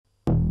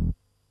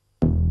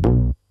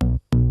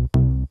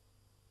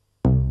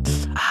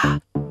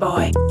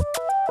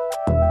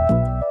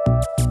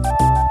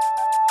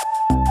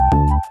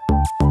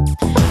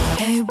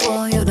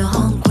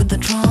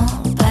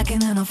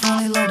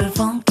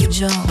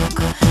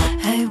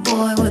Hey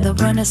boy with the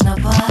brightest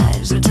of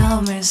eyes, you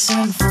tell me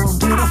sinful,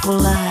 beautiful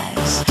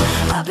lies.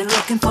 I've been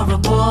looking for a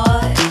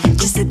boy,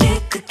 जिसे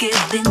देख के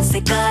दिन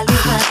से काली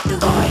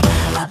बात हो.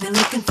 I've been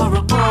looking for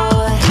a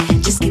boy,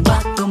 जिसकी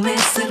बातों में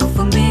सिर्फ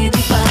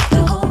मेरी बात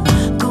हो.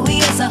 कोई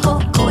ऐसा हो,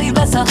 कोई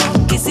वैसा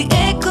हो, किसी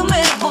एक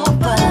में वो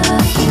बात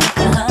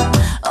कहाँ.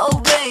 Oh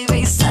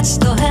baby सच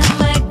तो है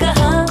मैं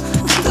कहाँ,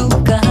 तू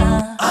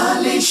कहाँ.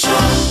 आलिशा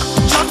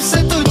जब से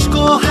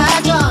तुझको है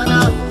जाना,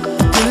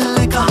 दिल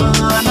ने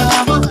कहा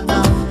ना माना.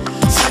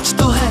 सच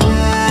तो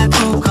है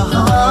तू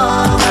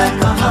कहाँ मैं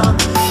कहाँ.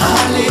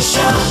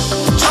 आलिशा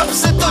जब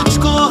से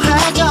तुझको है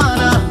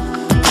जाना,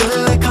 दिल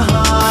ने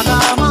कहा ना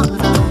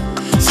माना.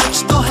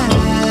 सच तो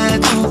है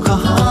तू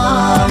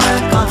कहाँ मैं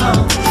कहाँ.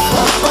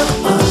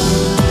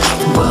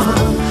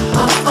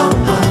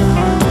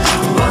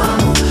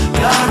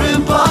 प्यार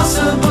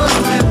impossible,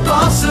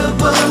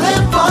 impossible,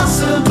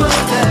 impossible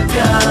है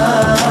प्यार.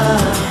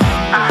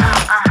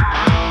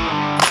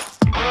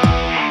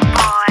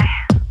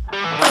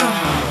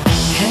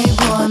 Hey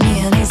boy, me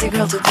an easy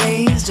girl to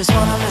please, just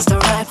wanna miss the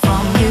right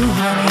from you,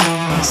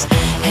 honeys.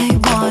 Hey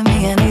boy, me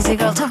an easy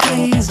girl to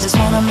please, just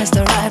wanna miss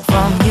the right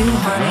from you,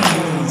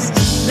 honeys.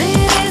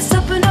 मेरे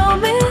सपनों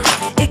में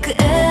एक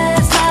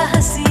ऐसा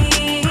हंसी,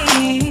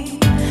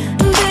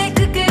 देख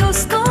के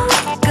उसको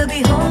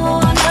कभी हो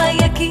ना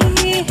यकीन.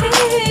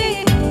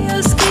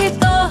 उसकी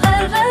तो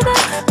हर अदा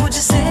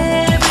मुझसे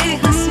भी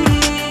हंसी.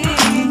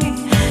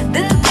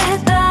 दिल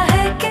कहता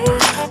है कि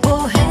वो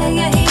है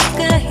यही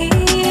कहीं.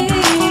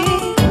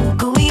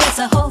 कोई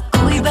ऐसा हो,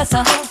 कोई वैसा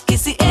हो,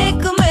 किसी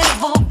एक में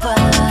वो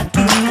बात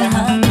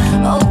कहाँ.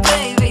 Oh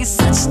baby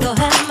सच तो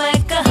है मैं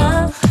कहाँ,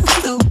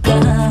 तू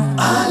कहाँ.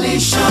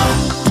 आलिशा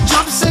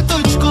जब से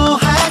तुझको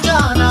है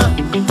जाना,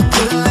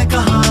 दिल ने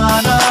कहा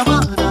ना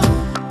माना.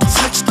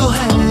 सच तो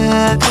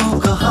है तू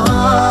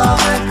कहाँ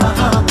मैं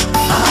कहाँ.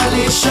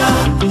 आलिशा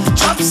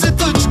जब से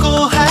तुझको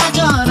है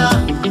जाना,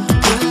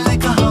 दिल ने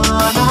कहा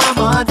ना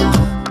माना.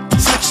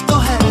 सच तो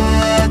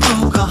है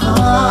तू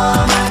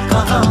कहाँ मैं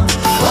कहाँ.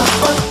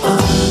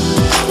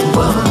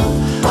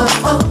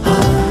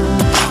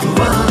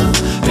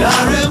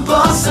 प्यार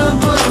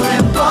impossible,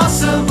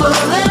 impossible,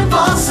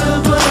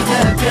 impossible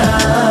है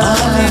प्यार.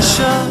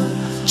 आलिशा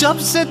जब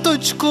से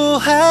तुझको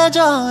है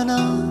जाना,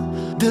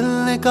 दिल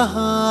ने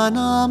कहा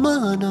ना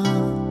माना.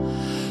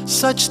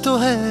 सच तो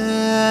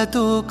है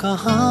तू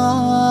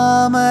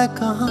कहाँ मैं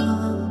कहाँ.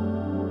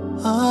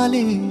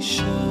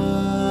 आलिशा